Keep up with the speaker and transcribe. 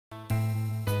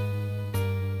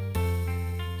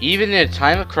Even in a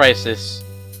time of crisis,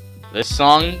 this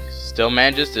song still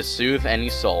manages to soothe any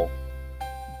soul.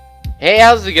 Hey,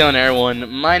 how's it going,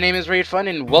 everyone? My name is Raved,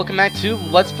 and welcome back to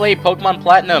Let's Play Pokemon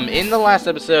Platinum. In the last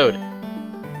episode,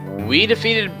 we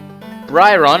defeated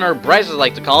Bryron, or Bryce as I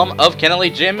like to call him, of Kennel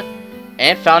Lake Gym,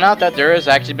 and found out that there has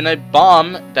actually been a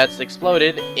bomb that's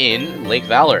exploded in Lake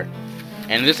Valor.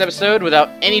 And in this episode, without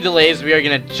any delays, we are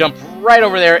going to jump right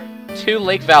over there to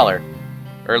Lake Valor,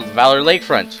 or Valor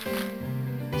Lakefront.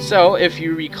 So, if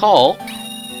you recall,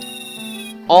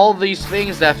 all these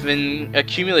things that have been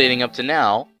accumulating up to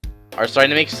now are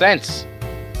starting to make sense.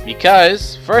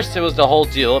 Because, first it was the whole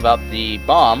deal about the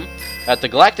bomb that the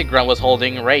Galactic Grunt was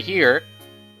holding right here,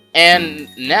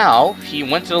 and now he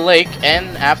went to the lake,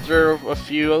 and after a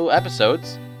few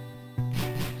episodes,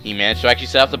 he managed to actually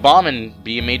set off the bomb and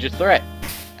be a major threat,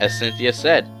 as Cynthia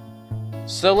said.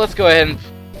 So let's go ahead and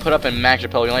put up in Max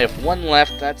Repel. We only have one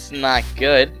left. That's not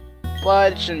good,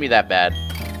 but it shouldn't be that bad.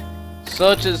 So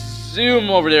let's just zoom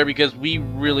over there because we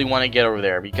really want to get over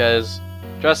there, because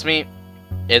trust me,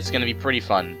 it's going to be pretty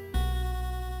fun.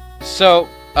 So,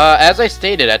 as I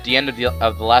stated at the end of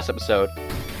the last episode,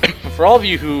 for all of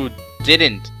you who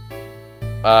didn't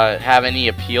have any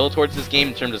appeal towards this game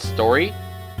in terms of story,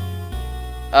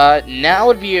 now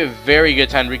would be a very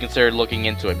good time to reconsider looking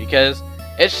into it, because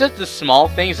it's just the small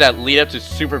things that lead up to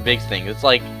super big things. It's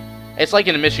like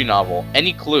in a mystery novel.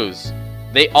 Any clues,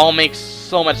 they all make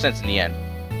so much sense in the end.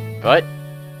 But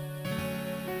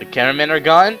the cameramen are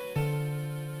gone,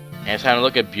 and it's time to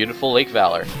look at beautiful Lake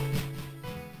Valor.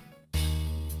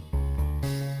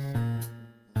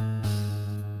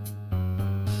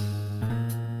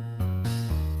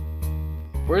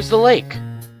 Where's the lake?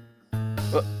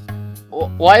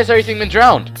 Why has everything been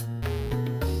drowned?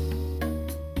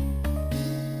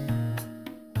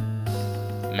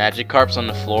 Magikarps on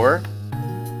the floor.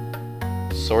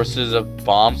 Sources of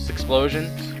bombs, explosions,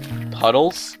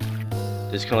 puddles.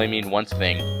 This can only mean one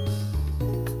thing.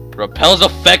 Repel's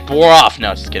effect wore off!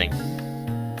 No, just kidding.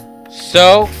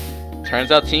 So,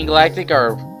 turns out Team Galactic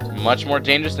are much more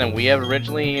dangerous than we have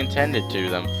originally intended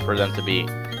for them to be.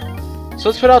 So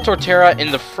let's put out Torterra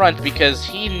in the front because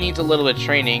he needs a little bit of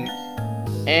training.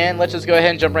 And let's just go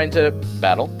ahead and jump right into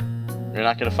battle. You're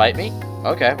not gonna fight me?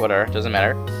 Okay, whatever, doesn't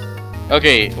matter.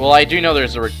 Okay, well I do know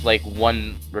there's like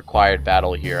one required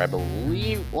battle here, I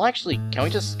believe. Well, actually, can we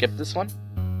just skip this one?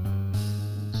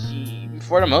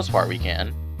 For the most part, we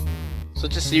can. So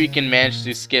let's just see if we can manage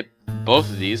to skip both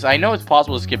of these. I know it's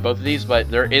possible to skip both of these, but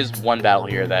there is one battle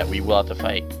here that we will have to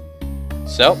fight.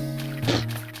 So,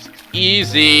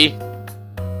 easy.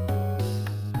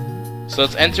 So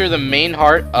let's enter the main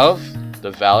heart of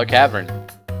the Valor Cavern.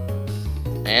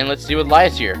 And let's see what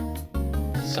lies here.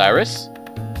 Cyrus?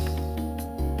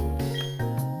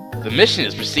 The mission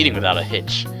is proceeding without a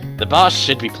hitch. The boss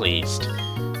should be pleased.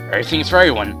 Everything's for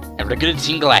everyone, and we're good at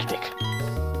Team Galactic.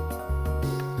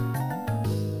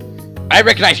 I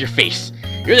recognize your face.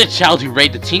 You're the child who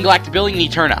raided the Team Galactic building in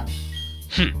Eterna.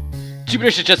 Jupiter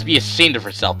should just be ashamed of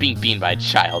herself being beaten by a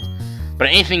child. But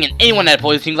anything and anyone that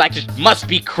opposes Team Galactic must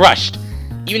be crushed.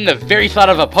 Even the very thought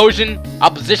of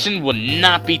opposition will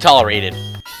not be tolerated.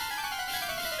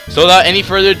 So without any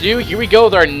further ado, here we go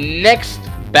with our next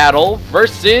battle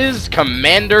versus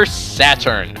Commander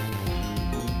Saturn.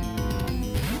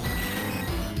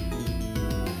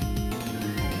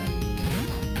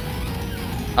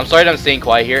 I'm sorry that I'm staying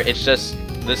quiet here, it's just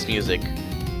this music.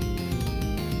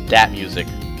 That music.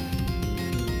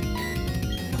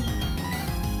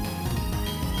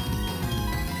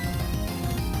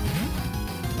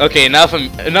 Okay, enough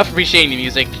appreciating the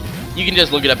music. You can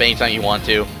just look it up anytime you want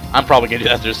to. I'm probably gonna do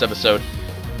that after this episode.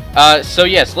 So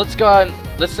yes, let's go on.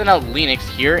 Let's send out Lennox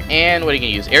here, and what are you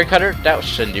gonna use? Air Cutter? That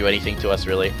shouldn't do anything to us,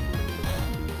 really.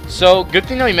 So, good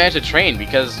thing that we managed to train,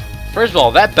 because, first of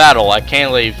all, that battle at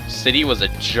Kennel Lake City was a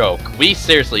joke. We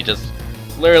seriously just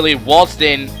literally waltzed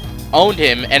in, owned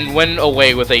him, and went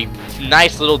away with a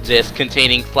nice little disc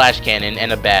containing Flash Cannon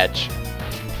and a badge.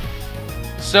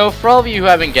 So, for all of you who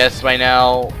haven't guessed by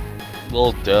now,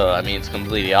 well, duh, I mean, it's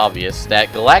completely obvious,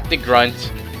 that Galactic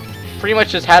Grunt pretty much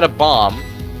just had a bomb,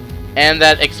 and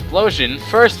that explosion,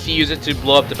 first he used it to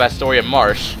blow up the Bastoria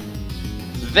Marsh,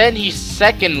 then he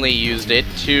secondly used it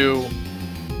to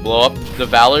blow up the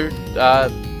Valor, the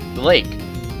lake.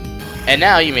 And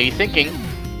now you may be thinking,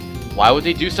 why would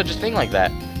they do such a thing like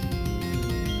that?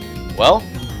 Well,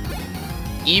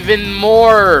 even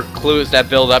more clues that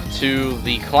build up to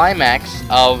the climax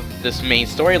of this main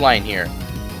storyline here.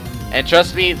 And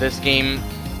trust me, this game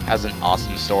has an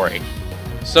awesome story.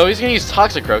 So he's going to use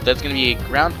Toxicroak, that's going to be a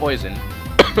ground poison.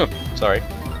 Sorry.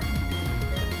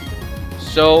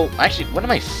 So, actually, what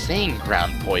am I saying,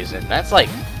 ground poison? That's like,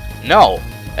 no.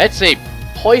 That's a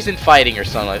poison fighting or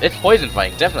something like that. It's poison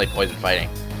fighting, definitely poison fighting.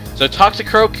 So,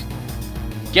 Toxicroak,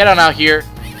 get on out here.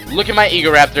 Look at my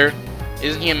Egoraptor.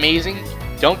 Isn't he amazing?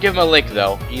 Don't give him a lick,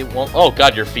 though. He won't. Oh,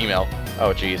 God, you're female.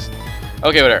 Oh, jeez.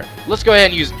 Okay, whatever. Let's go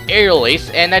ahead and use Aerial Ace,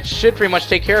 and that should pretty much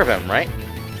take care of him, right?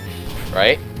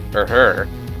 Right? Or her.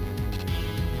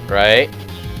 Right?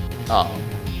 Oh.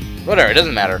 Whatever, it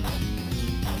doesn't matter.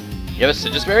 You have a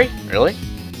Sigisberry? Really?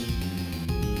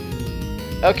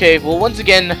 Okay, well, once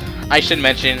again, I should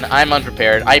mention, I'm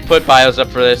unprepared. I put bios up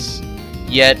for this,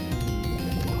 yet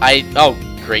oh,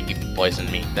 great, you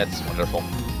poisoned me. That's wonderful.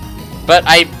 But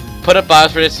I put up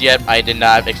bios for this, yet I did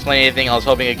not explain anything. I was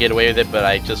hoping I'd get away with it, but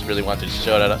I just really wanted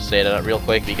to say it out real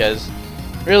quick, because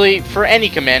really, for any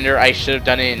commander, I should have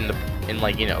done it in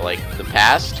like, you know, like the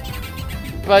past.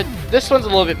 But this one's a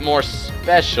little bit more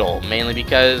special, mainly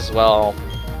because, well,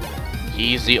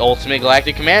 he's the ultimate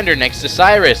galactic commander next to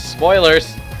Cyrus.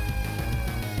 Spoilers!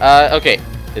 Okay.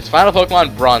 His final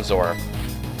Pokemon, Bronzor.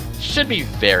 Should be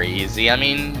very easy. I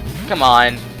mean, come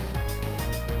on.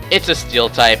 It's a Steel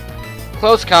type.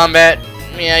 Close combat.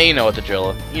 Yeah, you know what the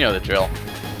drill. You know the drill.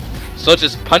 So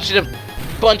just punch it a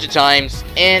bunch of times,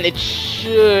 and it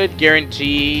should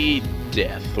guarantee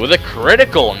death. With a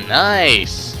critical.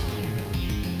 Nice!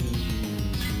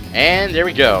 And there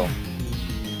we go.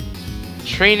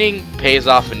 Training pays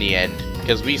off in the end,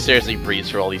 because we seriously breeze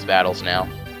through all these battles now.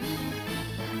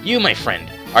 You, my friend,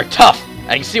 are tough.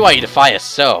 I can see why you defy us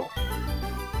so.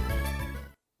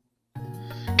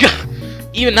 Gah!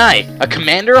 Even I, a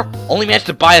commander, only managed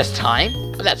to buy us time?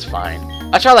 But that's fine.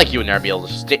 I try like you would never be able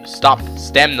to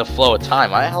stem the flow of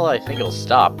time. Why the hell do I think it'll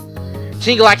stop?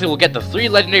 Team Galactic will get the 3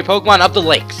 legendary Pokemon of the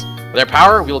lakes. With their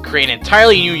power, we will create an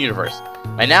entirely new universe.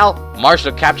 And now, Mars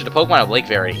will capture the Pokemon of Lake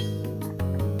Verity.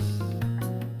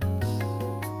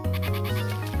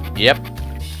 Yep.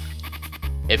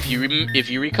 If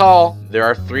you recall, there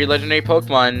are 3 legendary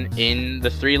Pokemon in the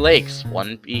 3 lakes.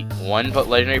 One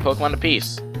legendary Pokemon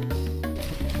apiece.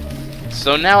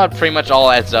 So now it pretty much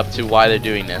all adds up to why they're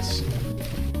doing this.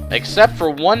 Except for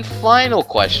one final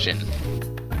question.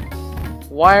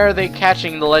 Why are they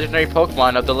catching the legendary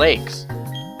Pokemon of the lakes?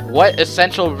 What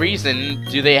essential reason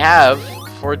do they have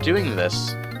for doing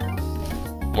this?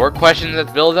 More questions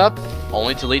that build up,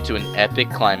 only to lead to an epic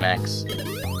climax.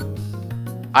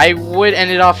 I would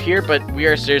end it off here, but we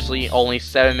are seriously only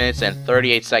 7 minutes and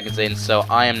 38 seconds in, so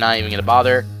I am not even going to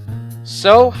bother.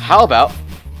 So, how about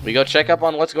we go check up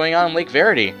on what's going on in Lake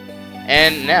Verity?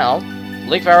 And now,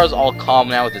 Lake Valor is all calm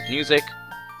now with its music.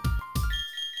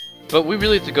 But we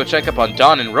really have to go check up on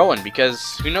Dawn and Rowan, because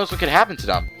who knows what could happen to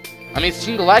them. I mean, it's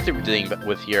Team Galactic we're dealing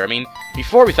with here. I mean,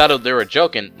 before we thought they were a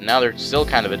joke, and now they're still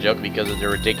kind of a joke because of their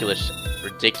ridiculous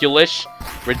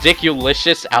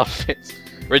outfits.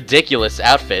 Ridiculous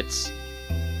outfits.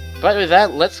 But with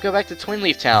that, let's go back to Twin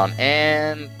Leaf Town,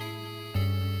 and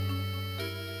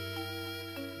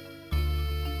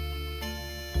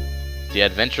the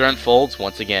adventure unfolds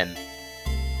once again.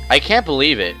 I can't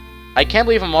believe it. I can't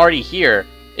believe I'm already here.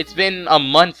 It's been a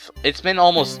month. It's been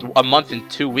almost a month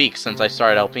and 2 weeks since I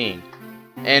started LPing.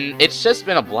 And it's just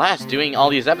been a blast doing all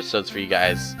these episodes for you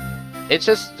guys.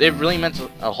 It really meant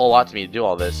a whole lot to me to do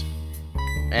all this.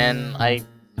 And I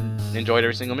enjoyed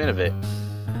every single minute of it.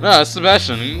 Ah,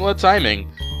 Sebastian, what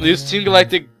timing. These Team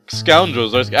Galactic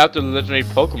scoundrels are after the legendary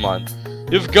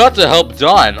Pokemon. You've got to help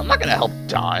Dawn. I'm not gonna help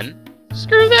Dawn.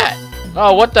 Screw that.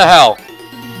 Oh, what the hell?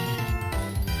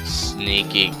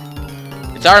 Sneaky.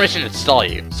 It's our mission to stall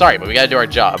you. Sorry, but we gotta do our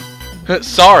job.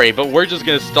 Sorry, but we're just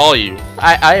gonna stall you.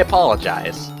 I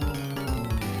apologize.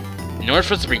 In order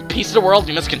for us to bring peace to the world,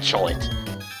 we must control it.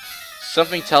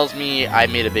 Something tells me I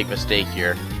made a big mistake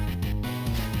here.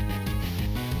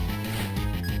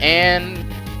 And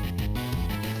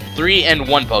 3 and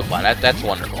 1 Pokemon. That's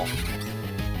wonderful.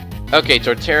 Okay,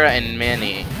 Torterra and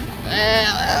Manny.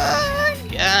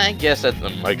 I guess it's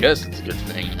a good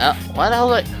thing. Why the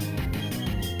hell?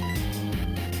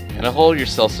 And hold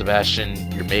yourself,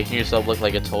 Sebastian. You're making yourself look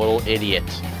like a total idiot.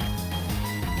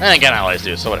 And again, I always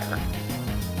do, so whatever.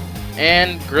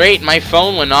 And great, my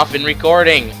phone went off in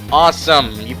recording.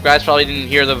 Awesome. You guys probably didn't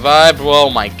hear the vibe. Oh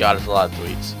my god, it's a lot of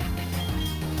tweets.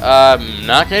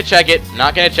 Not gonna check it.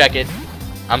 Not gonna check it.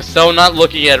 I'm so not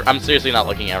looking at. I'm seriously not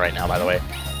looking at it right now, by the way.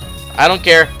 I don't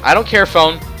care. I don't care,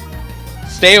 phone.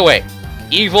 Stay away.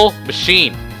 Evil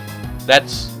machine.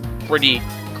 That's pretty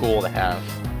cool to have.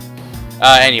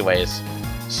 Anyways.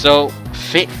 So,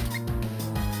 fit.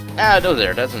 No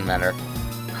there. Doesn't matter.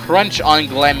 Crunch on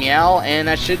Glameow, and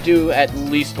that should do at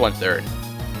least 1/3.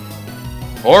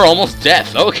 Or almost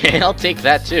death. Okay, I'll take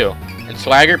that too. And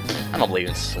swagger? Pfft, I don't believe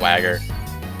in swagger.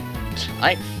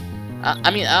 I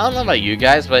mean, I don't know about you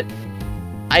guys, but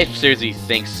I seriously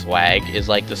think swag is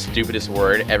like the stupidest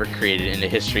word ever created in the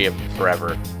history of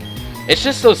forever. It's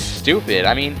just so stupid.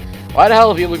 I mean, why the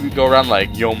hell do people go around like,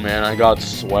 yo man, I got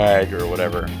swag or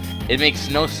whatever? It makes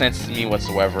no sense to me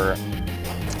whatsoever,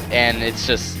 and it's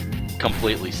just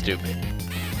completely stupid.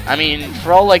 I mean,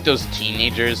 for all like those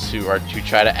teenagers who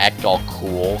try to act all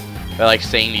cool by like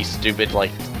saying these stupid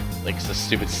like the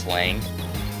stupid slang.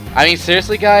 I mean,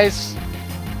 seriously, guys,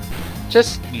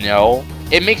 just know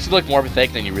it makes you look more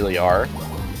pathetic than you really are.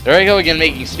 There I go again,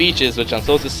 making speeches, which I'm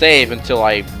supposed to save until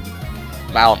I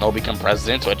don't know, become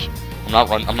president, which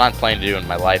I'm not planning to do in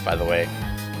my life, by the way.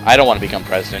 I don't want to become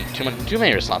president. Too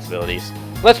many responsibilities.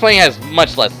 Let's Playing has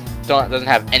much less. Doesn't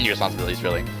have any responsibilities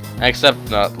really, except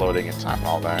not loading in time and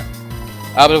all that.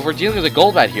 But if we're dealing with a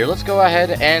gold bat here, let's go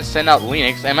ahead and send out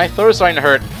Linux. And my throat is starting to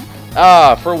hurt.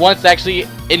 For once, to actually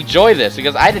enjoy this,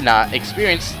 because I did not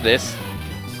experience this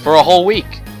for a whole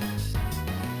week.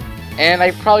 And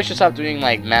I probably should stop doing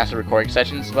like massive recording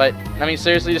sessions, but I mean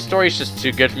seriously, the story's just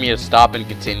too good for me to stop and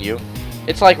continue.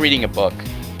 It's like reading a book.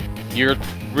 You're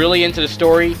really into the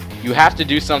story, you have to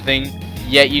do something,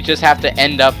 yet you just have to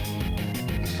end up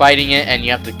fighting it, and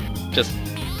you have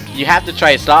to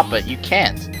try to stop, but you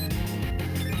can't.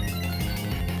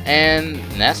 And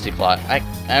nasty plot. I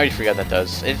already forgot that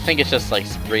does. I think it's just like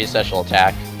raise special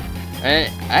attack.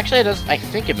 And actually it does. I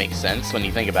think it makes sense when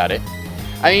you think about it.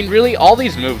 I mean, really, all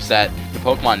these moves that the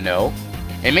Pokemon know,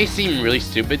 it may seem really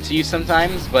stupid to you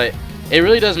sometimes, but it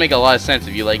really does make a lot of sense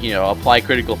if you, like, you know, apply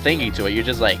critical thinking to it. You're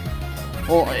just like,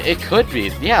 well, it could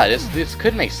be. Yeah, this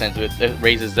could make sense if it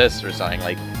raises this or something.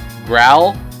 Like,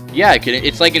 Growl, yeah,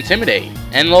 it's like Intimidate.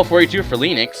 And Low 42 for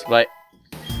Linux, but,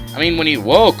 I mean, when you,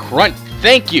 whoa, Crunch,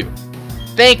 thank you!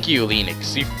 Thank you,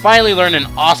 Linux. You finally learned an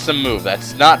awesome move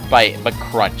that's not Bite, but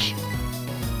Crunch.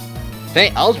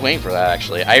 I was waiting for that,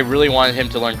 actually. I really wanted him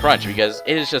to learn Crunch, because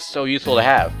it is just so useful to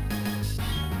have.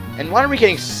 And why are we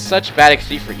getting such bad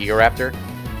XP for Egoraptor?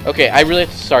 Okay, I really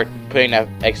have to start putting that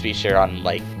XP share on,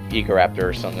 like, Egoraptor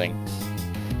or something.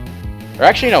 Or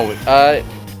actually, no,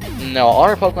 no, all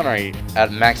our Pokemon are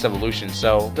at max evolution,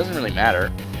 so it doesn't really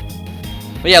matter.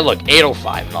 But yeah, look,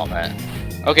 805 and all that.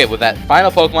 Okay, with that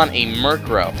final Pokemon, a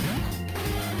Murkrow.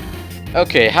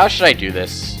 Okay, how should I do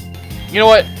this? You know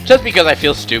what? Just because I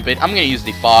feel stupid, I'm going to use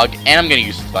the Fog, and I'm going to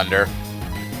use Thunder.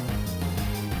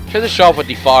 Just to show off what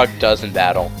the Fog does in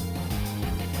battle.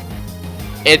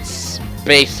 It's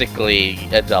basically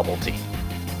a double team.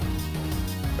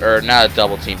 Or not a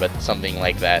double team, but something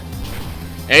like that.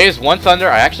 And it is one Thunder.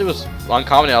 I actually was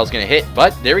unconfident I was going to hit,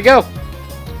 but there we go.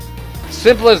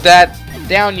 Simple as that.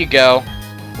 Down you go.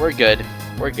 We're good.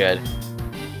 We're good.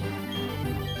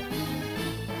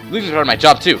 Losing part of my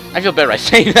job, too. I feel better by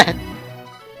saying that.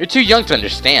 You're too young to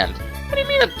understand. What do you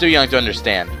mean I'm too young to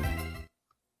understand?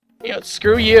 You know,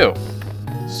 screw you.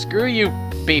 Screw you,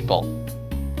 people.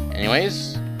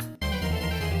 Anyways.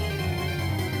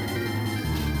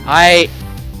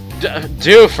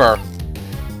 Doofer.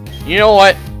 You know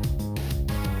what?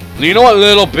 You know what,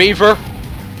 little beaver?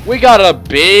 We got a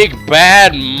big,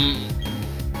 bad,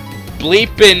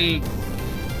 bleeping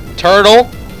turtle.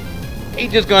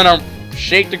 He's just gonna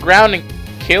shake the ground and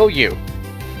kill you.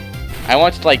 I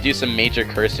want to, like, do some major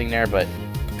cursing there, but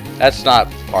that's not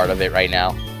part of it right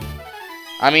now.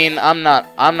 I mean, I'm not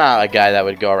a guy that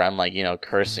would go around, like, you know,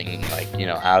 cursing, like, you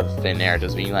know, out of thin air,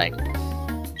 just being like,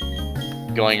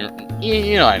 going,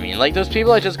 you know what I mean? Like, those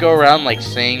people that just go around, like,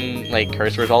 saying, like,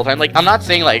 curse words all the time. Like, I'm not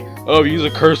saying, like, oh, if you use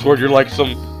a curse word, you're like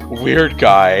some weird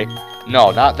guy. No,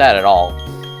 not that at all.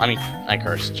 I mean, I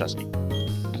curse, trust me.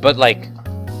 But, like,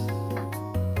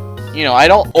 you know, I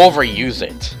don't overuse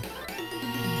it.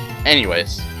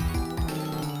 Anyways.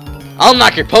 I'll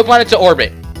knock your Pokemon into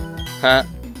orbit. Huh?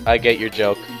 I get your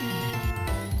joke.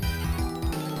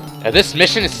 If this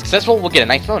mission is successful, we'll get a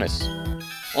nice bonus.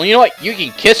 Well, you know what? You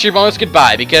can kiss your bonus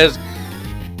goodbye, because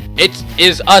it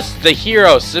is us, the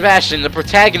hero, Sebastian, the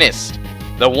protagonist.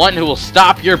 The one who will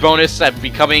stop your bonus at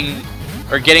becoming,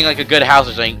 or getting like a good house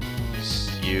or something.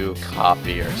 You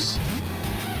copiers.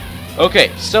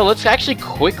 Okay, so let's actually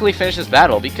quickly finish this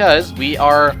battle, because we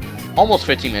are almost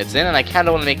 15 minutes in, and I kind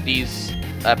of want to make these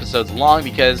episodes long,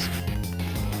 because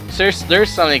there's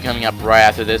something coming up right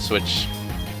after this, which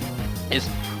is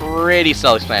pretty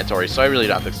self-explanatory, so I really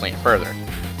don't have to explain it further.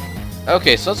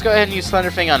 Okay, so let's go ahead and use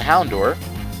Thunderfang on Houndour.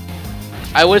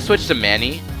 I would switch to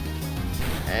Manny.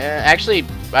 Actually,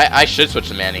 I should switch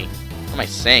to Manny. What am I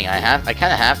saying? I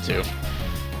kind of have to.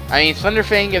 I mean,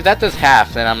 Thunderfang, if that does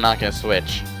half, then I'm not going to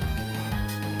switch.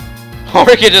 Or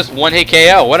we could just one-hit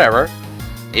KO, whatever.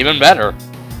 Even better.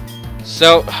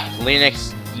 So,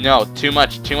 Linux, no, too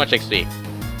much XP.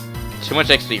 Too much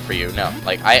XP for you, no.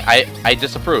 Like, I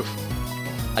disapprove.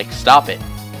 Like, stop it.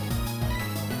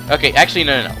 Okay, actually,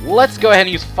 no. Let's go ahead and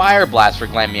use Fire Blast for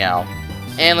Glam Meow.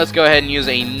 And let's go ahead and use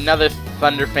another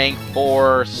Thunder Fang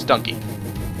for Stunky.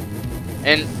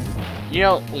 And, you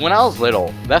know, when I was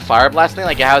little, that Fire Blast thing,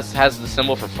 like, it has the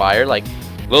symbol for fire. Like,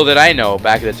 little did I know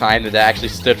back at the time that actually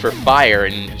stood for fire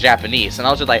in Japanese. And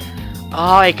I was just like,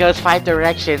 oh, it goes 5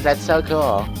 directions, that's so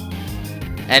cool.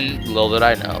 And little did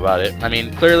I know about it. I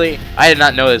mean, clearly, I did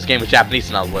not know this game was Japanese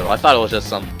when I was little. I thought it was just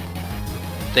some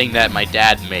thing that my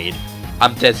dad made.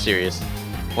 I'm dead serious.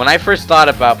 When I first thought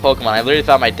about Pokemon, I literally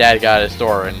thought my dad got it at a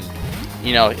store and,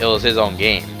 you know, it was his own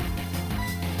game.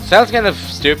 Sounds kind of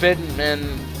stupid, and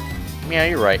yeah,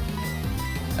 you're right.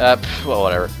 Well,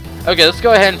 whatever. Okay, let's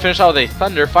go ahead and finish off with a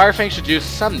Thunder. Fire Fang should do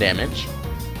some damage.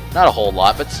 Not a whole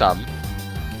lot, but some.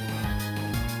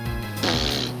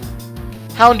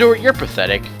 Houndour, you're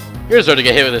pathetic. You're deserve to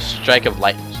get hit with a strike of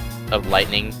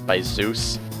lightning by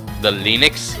Zeus. The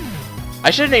Linux. I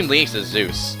should have named Linux as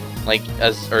Zeus. Like,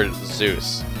 or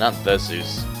Zeus, not the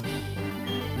Zeus.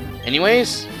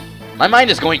 Anyways, my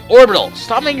mind is going orbital.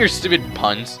 Stop making your stupid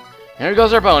puns. And here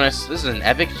goes our bonus. This is an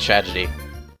epic tragedy.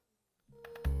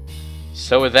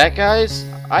 So with that, guys,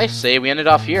 I say we end it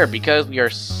off here because we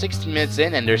are 16 minutes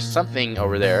in and there's something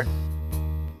over there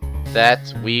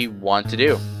that we want to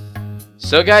do.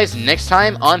 So guys, next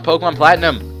time on Pokemon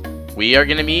Platinum, we are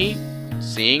going to be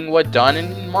seeing what Dawn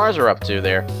and Mars are up to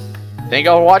there. Thank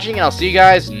you all for watching, and I'll see you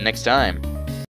guys next time.